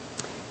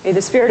May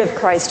the Spirit of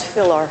Christ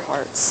fill our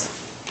hearts.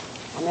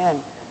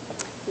 Amen.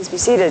 Please be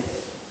seated.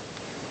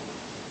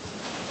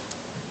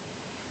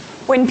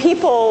 When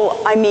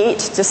people I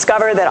meet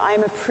discover that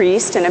I'm a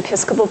priest, an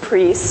Episcopal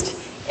priest,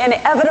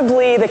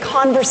 inevitably the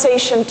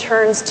conversation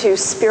turns to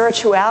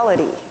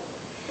spirituality.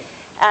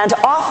 And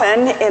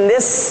often in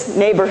this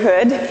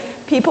neighborhood,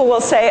 people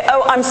will say,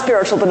 "Oh, I'm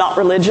spiritual but not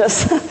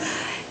religious,"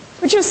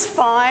 which is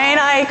fine.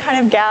 I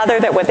kind of gather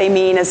that what they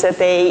mean is that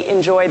they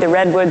enjoy the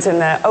redwoods and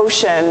the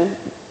ocean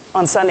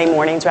on Sunday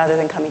mornings rather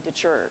than coming to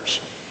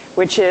church,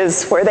 which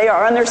is where they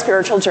are on their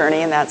spiritual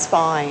journey, and that's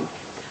fine.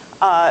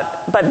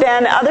 But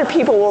then other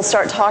people will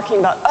start talking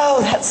about,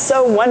 "Oh, that's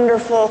so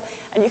wonderful,"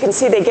 and you can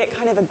see they get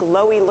kind of a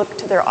glowy look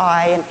to their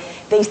eye, and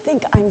they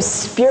think I'm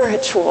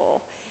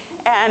spiritual.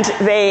 And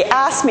they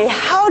ask me,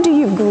 "How do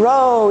you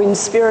grow in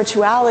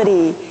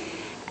spirituality?"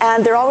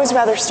 And they're always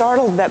rather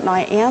startled at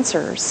my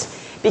answers,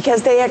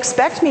 because they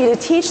expect me to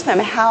teach them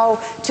how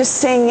to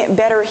sing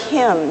better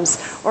hymns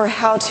or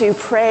how to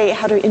pray,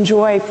 how to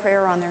enjoy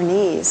prayer on their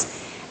knees.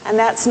 And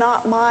that's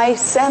not my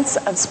sense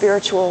of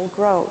spiritual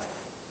growth.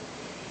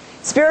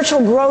 Spiritual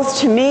growth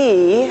to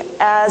me,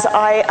 as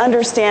I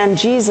understand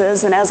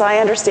Jesus and as I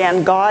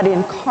understand God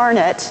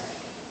incarnate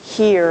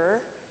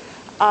here,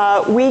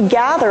 we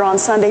gather on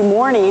Sunday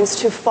mornings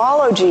to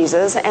follow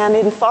Jesus, and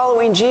in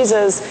following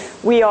Jesus,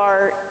 we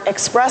are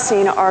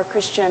expressing our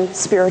Christian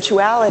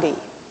spirituality.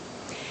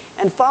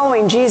 And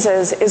following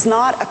Jesus is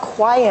not a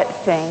quiet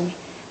thing,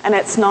 and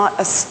it's not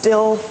a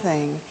still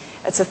thing.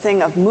 It's a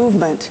thing of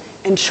movement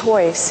and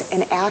choice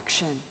and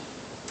action.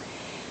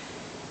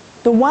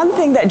 The one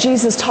thing that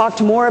Jesus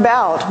talked more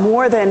about,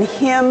 more than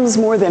hymns,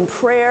 more than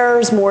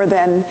prayers, more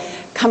than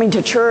coming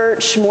to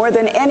church, more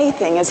than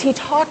anything, is he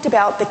talked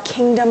about the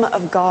kingdom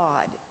of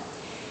God.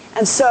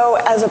 And so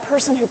as a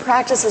person who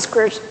practices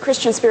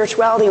Christian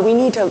spirituality, we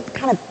need to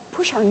kind of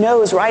push our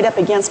nose right up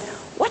against,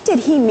 what did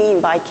he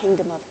mean by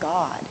kingdom of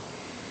God?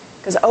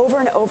 Because over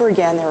and over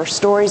again, there are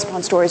stories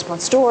upon stories upon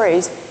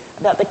stories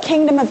about the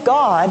kingdom of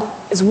God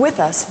is with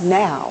us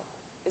now,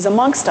 is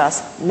amongst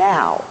us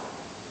now.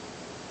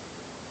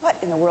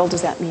 What in the world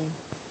does that mean?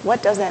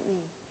 What does that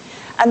mean?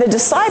 And the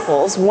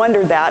disciples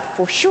wondered that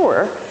for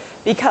sure,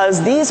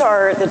 because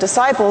the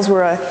disciples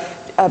were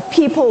a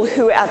people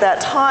who at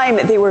that time,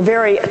 they were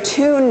very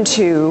attuned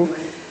to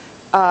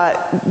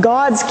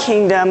God's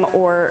kingdom,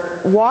 or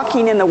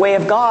walking in the way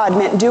of God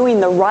meant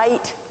doing the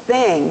right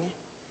thing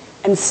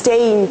and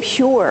staying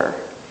pure.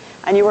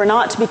 And you were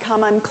not to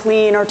become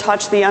unclean or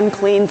touch the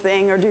unclean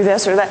thing or do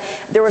this or that.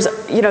 There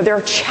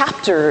are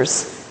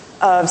chapters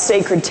of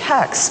sacred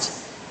text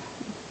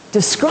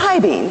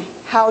describing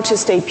how to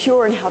stay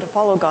pure and how to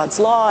follow God's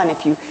law, and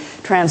if you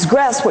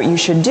transgress, what you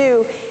should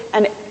do.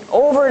 And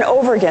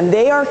over again,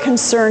 they are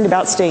concerned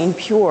about staying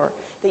pure.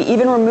 They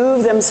even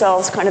remove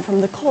themselves kind of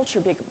from the culture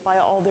by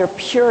all their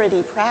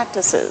purity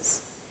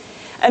practices.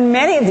 And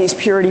many of these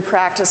purity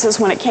practices,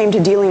 when it came to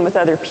dealing with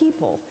other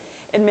people,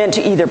 it meant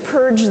to either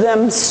purge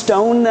them,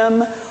 stone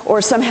them,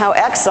 or somehow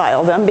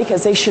exile them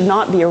because they should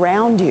not be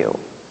around you.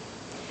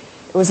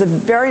 It was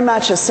very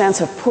much a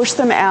sense of push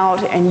them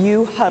out and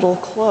you huddle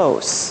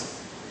close.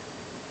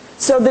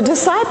 So the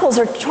disciples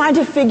are trying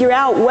to figure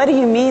out, what do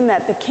you mean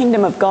that the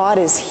kingdom of God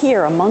is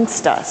here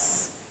amongst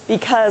us?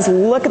 Because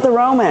look at the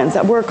Romans,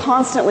 that we're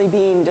constantly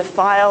being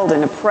defiled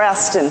and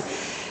oppressed, and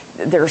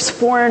there's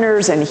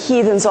foreigners and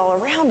heathens all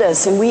around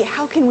us, and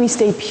how can we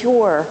stay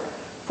pure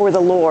for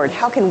the Lord?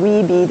 How can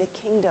we be the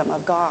kingdom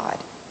of God?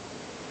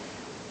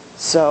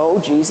 So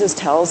Jesus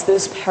tells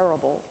this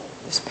parable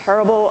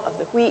of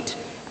the wheat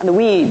and the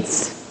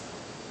weeds.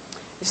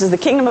 He says the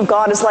kingdom of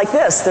God is like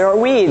this. There are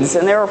weeds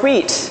and there are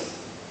wheat.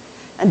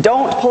 And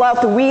don't pull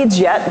out the weeds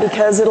yet,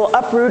 because it'll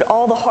uproot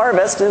all the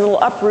harvest and it'll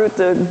uproot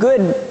the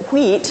good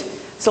wheat.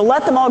 So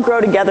let them all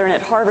grow together, and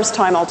at harvest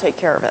time I'll take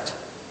care of it.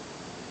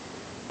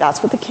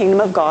 That's what the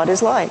kingdom of God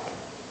is like.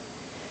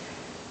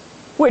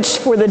 Which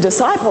for the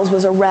disciples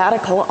was a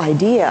radical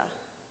idea,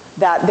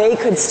 that they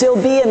could still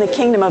be in the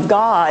kingdom of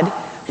God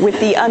with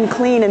the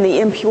unclean and the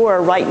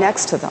impure right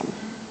next to them.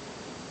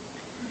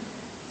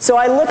 So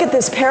I look at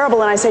this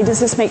parable and I say, does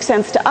this make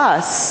sense to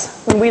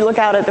us when we look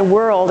out at the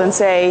world and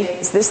say,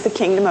 is this the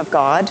kingdom of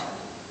God?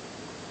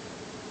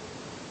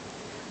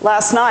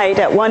 Last night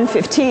at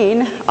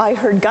 1:15, I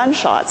heard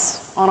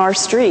gunshots on our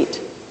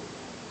street.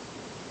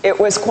 It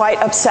was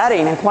quite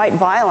upsetting and quite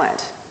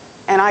violent.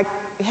 And I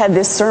had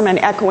this sermon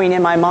echoing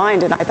in my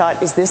mind, and I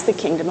thought, is this the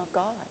kingdom of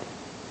God?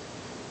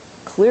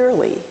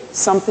 Clearly,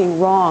 something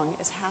wrong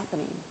is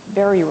happening,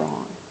 very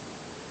wrong.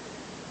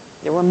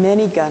 There were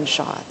many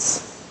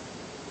gunshots.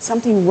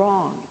 Something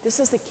wrong. This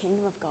is the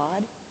kingdom of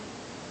God?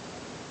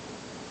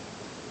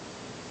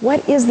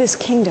 What is this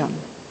kingdom?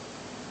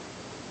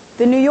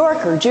 The New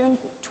Yorker, June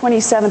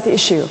 27th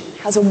issue,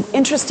 has an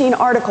interesting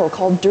article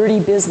called Dirty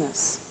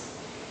Business.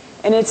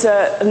 And it's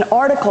an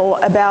article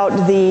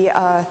about the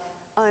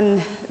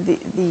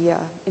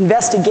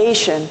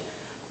investigation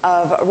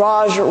of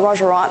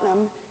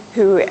Rajaratnam,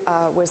 who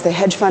was the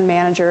hedge fund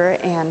manager,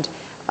 and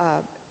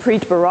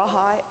Preet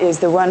Bharara is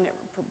the one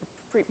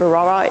Preet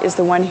Bharara is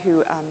the one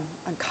who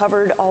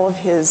uncovered all of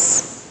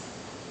his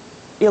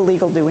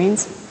illegal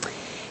doings.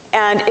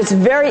 And it's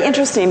very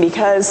interesting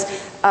because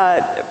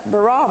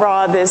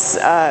Bharara, this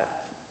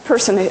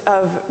person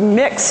of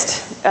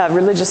mixed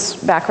religious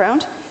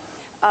background,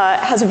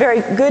 has a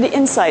very good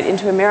insight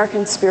into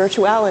American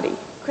spirituality,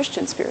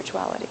 Christian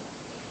spirituality.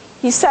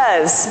 He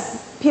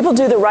says people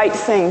do the right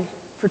thing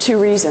for two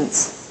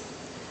reasons.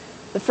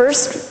 The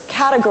first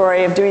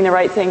category of doing the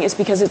right thing is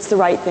because it's the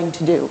right thing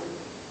to do.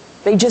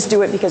 They just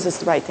do it because it's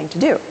the right thing to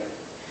do.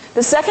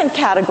 The second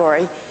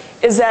category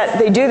is that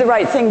they do the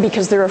right thing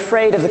because they're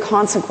afraid of the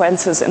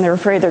consequences and they're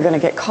afraid they're going to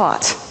get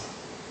caught.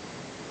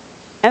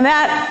 And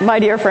that, my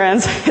dear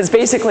friends, is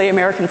basically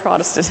American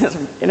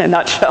Protestantism in a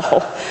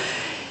nutshell.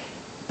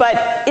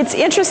 But it's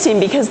interesting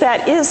because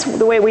that is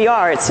the way we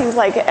are. It seems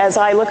like as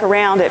I look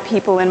around at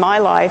people in my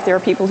life, there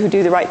are people who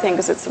do the right thing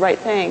because it's the right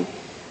thing.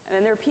 And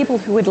then there are people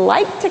who would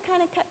like to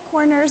kind of cut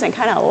corners and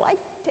kind of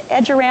like to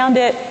edge around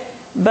it,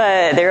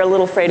 but they're a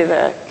little afraid of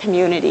the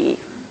community,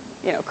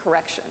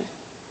 correction,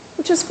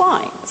 which is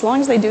fine, as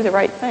long as they do the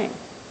right thing.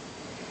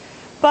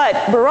 But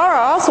Bharara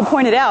also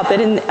pointed out that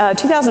in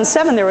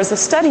 2007 there was a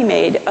study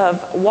made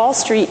of Wall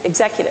Street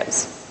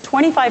executives.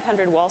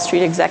 2,500 Wall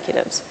Street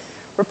executives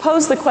were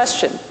posed the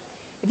question,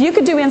 if you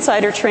could do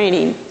insider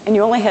trading and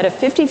you only had a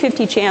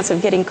 50-50 chance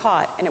of getting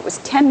caught and it was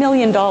 $10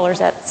 million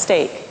at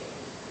stake,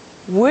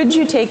 would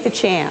you take the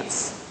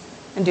chance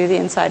and do the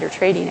insider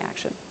trading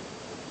action?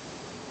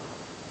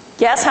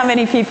 Guess how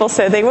many people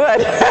said they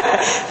would?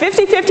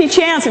 50-50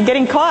 chance of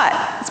getting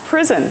caught. It's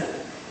prison.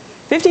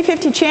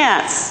 50-50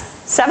 chance.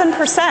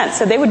 7%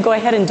 said they would go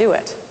ahead and do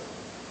it.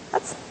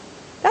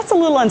 That's a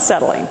little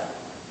unsettling.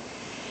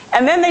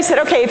 And then they said,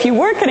 okay, if you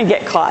weren't going to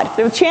get caught,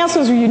 the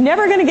chances were you're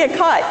never going to get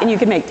caught and you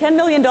could make $10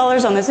 million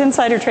on this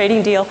insider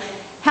trading deal,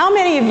 how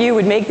many of you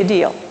would make the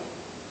deal?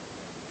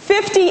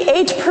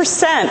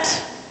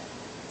 58%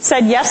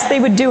 said yes, they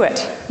would do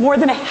it. More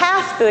than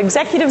half the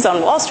executives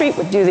on Wall Street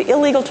would do the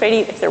illegal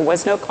trading if there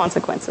was no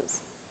consequences.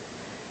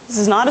 This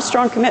is not a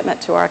strong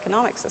commitment to our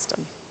economic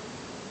system.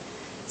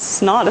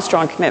 It's not a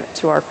strong commitment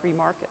to our free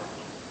market.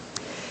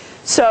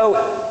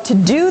 So to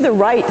do the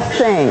right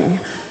thing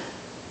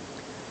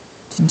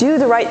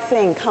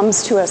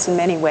comes to us in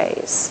many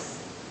ways.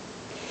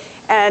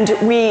 And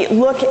we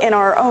look in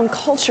our own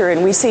culture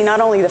and we see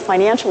not only the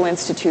financial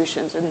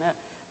institutions and the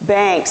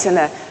banks and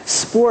the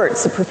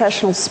sports, the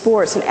professional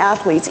sports and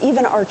athletes,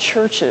 even our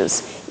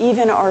churches,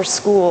 even our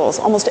schools.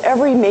 Almost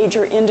every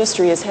major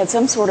industry has had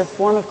some sort of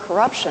form of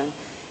corruption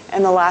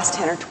in the last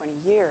 10 or 20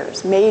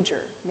 years.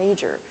 Major.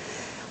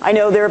 I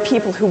know there are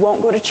people who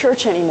won't go to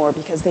church anymore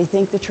because they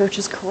think the church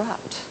is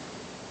corrupt.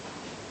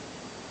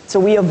 So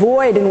we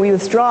avoid and we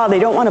withdraw. They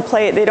don't want to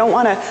play it. They don't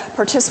want to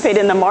participate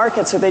in the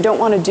markets, or they don't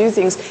want to do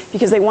things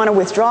because they want to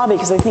withdraw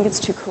because they think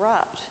it's too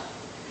corrupt.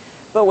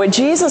 But what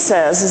Jesus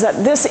says is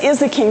that this is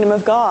the kingdom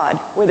of God,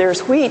 where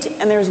there's wheat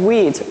and there's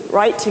weeds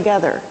right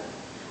together.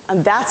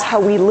 And that's how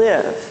we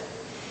live.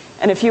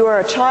 And if you are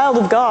a child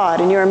of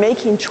God and you are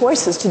making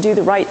choices to do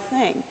the right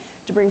thing,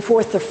 to bring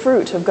forth the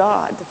fruit of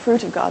God, the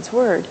fruit of God's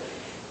word,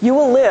 you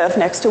will live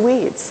next to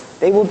weeds.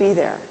 They will be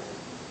there.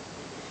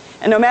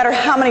 And no matter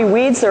how many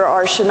weeds there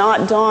are, should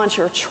not daunt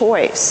your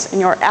choice and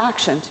your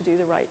action to do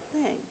the right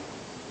thing.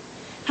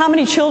 How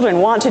many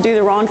children want to do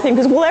the wrong thing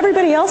because, well,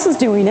 everybody else is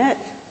doing it?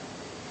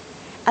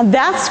 And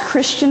that's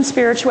Christian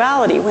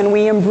spirituality, when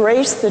we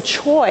embrace the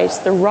choice,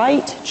 the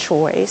right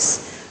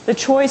choice, the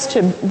choice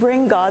to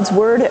bring God's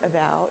word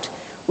about.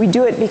 We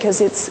do it because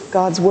it's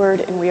God's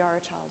word and we are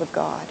a child of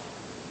God.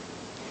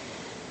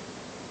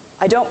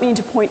 I don't mean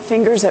to point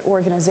fingers at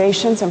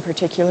organizations and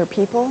particular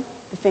people.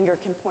 The finger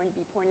can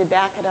be pointed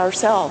back at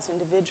ourselves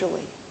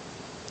individually.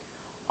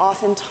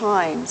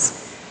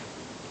 Oftentimes,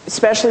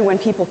 especially when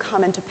people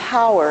come into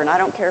power, and I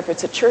don't care if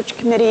it's a church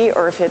committee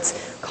or if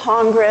it's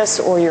Congress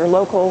or your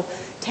local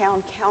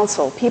town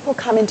council, people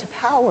come into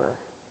power.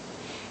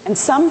 And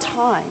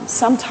sometimes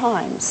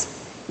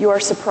you are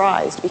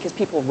surprised because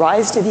people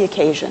rise to the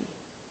occasion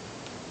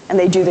and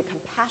they do the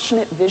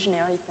compassionate,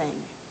 visionary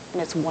thing,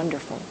 and it's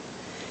wonderful.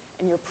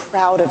 And you're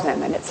proud of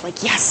them, and it's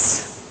like,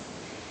 yes.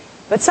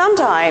 But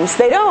sometimes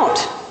they don't.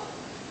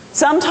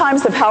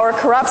 Sometimes the power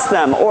corrupts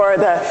them, or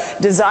the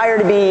desire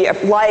to be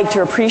liked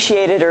or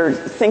appreciated or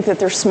think that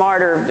they're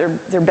smart or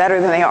they're better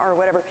than they are or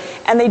whatever,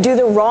 and they do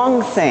the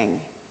wrong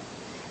thing.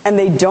 And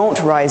they don't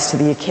rise to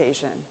the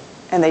occasion,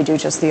 and they do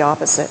just the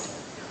opposite.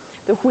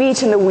 The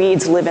wheat and the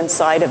weeds live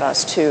inside of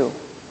us too.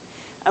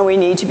 And we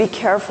need to be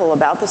careful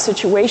about the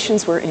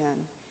situations we're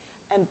in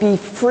and be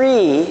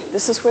free.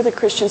 This is where the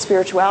Christian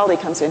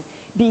spirituality comes in.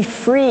 Be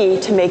free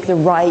to make the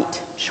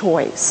right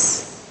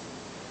choice.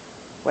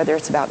 Whether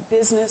it's about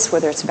business,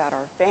 whether it's about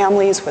our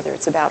families, whether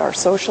it's about our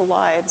social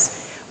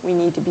lives, we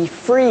need to be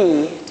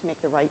free to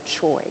make the right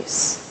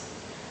choice.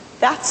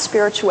 That's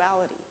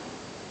spirituality.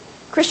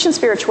 Christian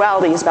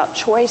spirituality is about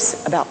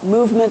choice, about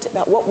movement,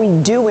 about what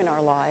we do in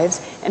our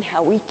lives and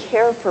how we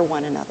care for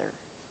one another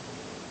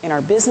in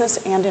our business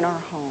and in our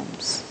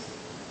homes.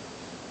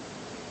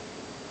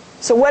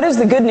 So what is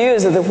the good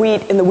news of the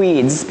wheat and the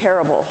weeds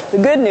parable? The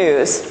good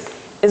news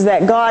is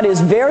that God is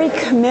very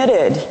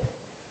committed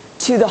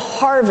to the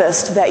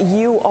harvest that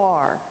you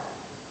are.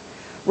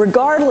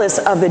 Regardless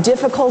of the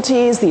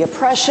difficulties, the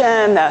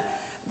oppression,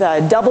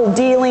 the double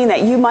dealing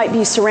that you might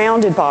be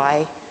surrounded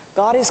by,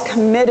 God is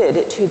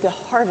committed to the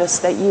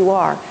harvest that you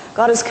are.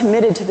 God is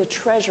committed to the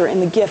treasure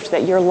and the gift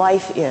that your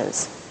life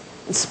is.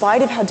 In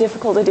spite of how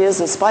difficult it is,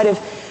 in spite of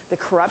the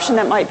corruption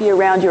that might be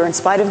around you, or in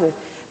spite of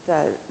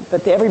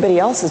everybody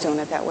else is doing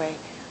it that way,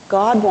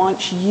 God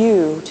wants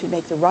you to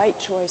make the right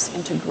choice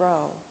and to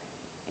grow.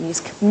 And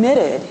He's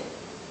committed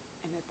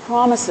and He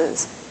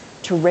promises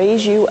to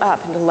raise you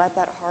up and to let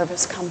that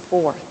harvest come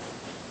forth.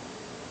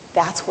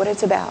 That's what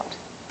it's about.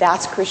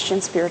 That's Christian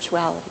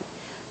spirituality.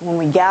 When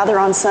we gather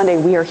on Sunday,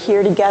 we are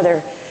here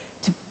together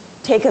to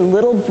take a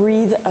little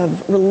breath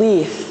of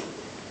relief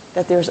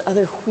that there's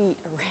other wheat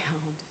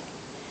around,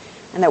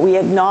 and that we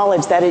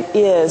acknowledge that it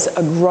is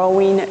a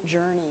growing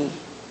journey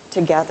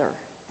together,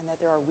 and that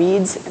there are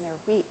weeds and there are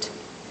wheat.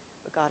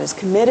 But God is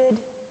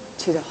committed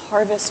to the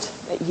harvest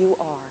that you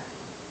are.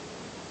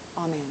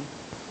 Amen.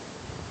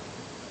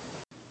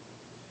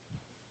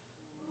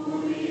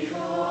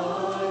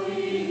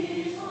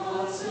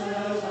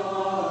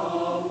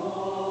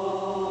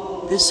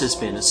 This has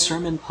been a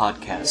sermon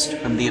podcast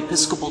from the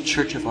Episcopal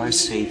Church of Our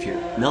Savior,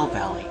 Mill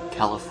Valley,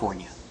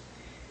 California.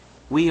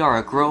 We are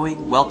a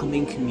growing,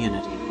 welcoming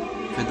community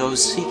for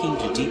those seeking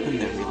to deepen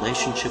their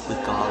relationship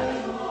with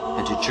God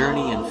and to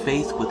journey in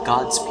faith with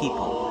God's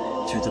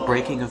people through the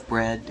breaking of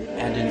bread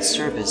and in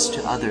service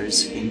to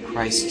others in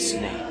Christ's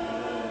name.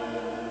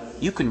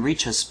 You can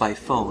reach us by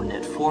phone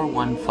at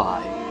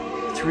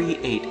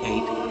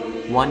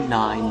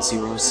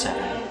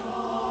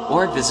 415-388-1907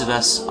 or visit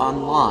us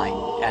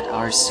online at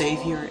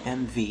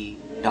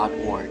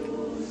oursaviormv.org.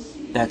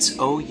 That's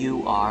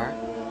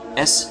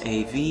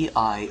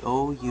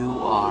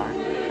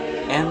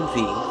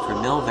OURSAVIOURMV for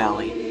Mill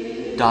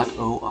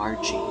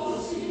Valley.org.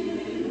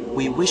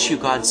 We wish you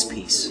God's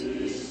peace,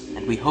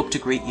 and we hope to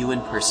greet you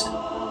in person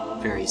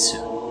very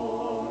soon.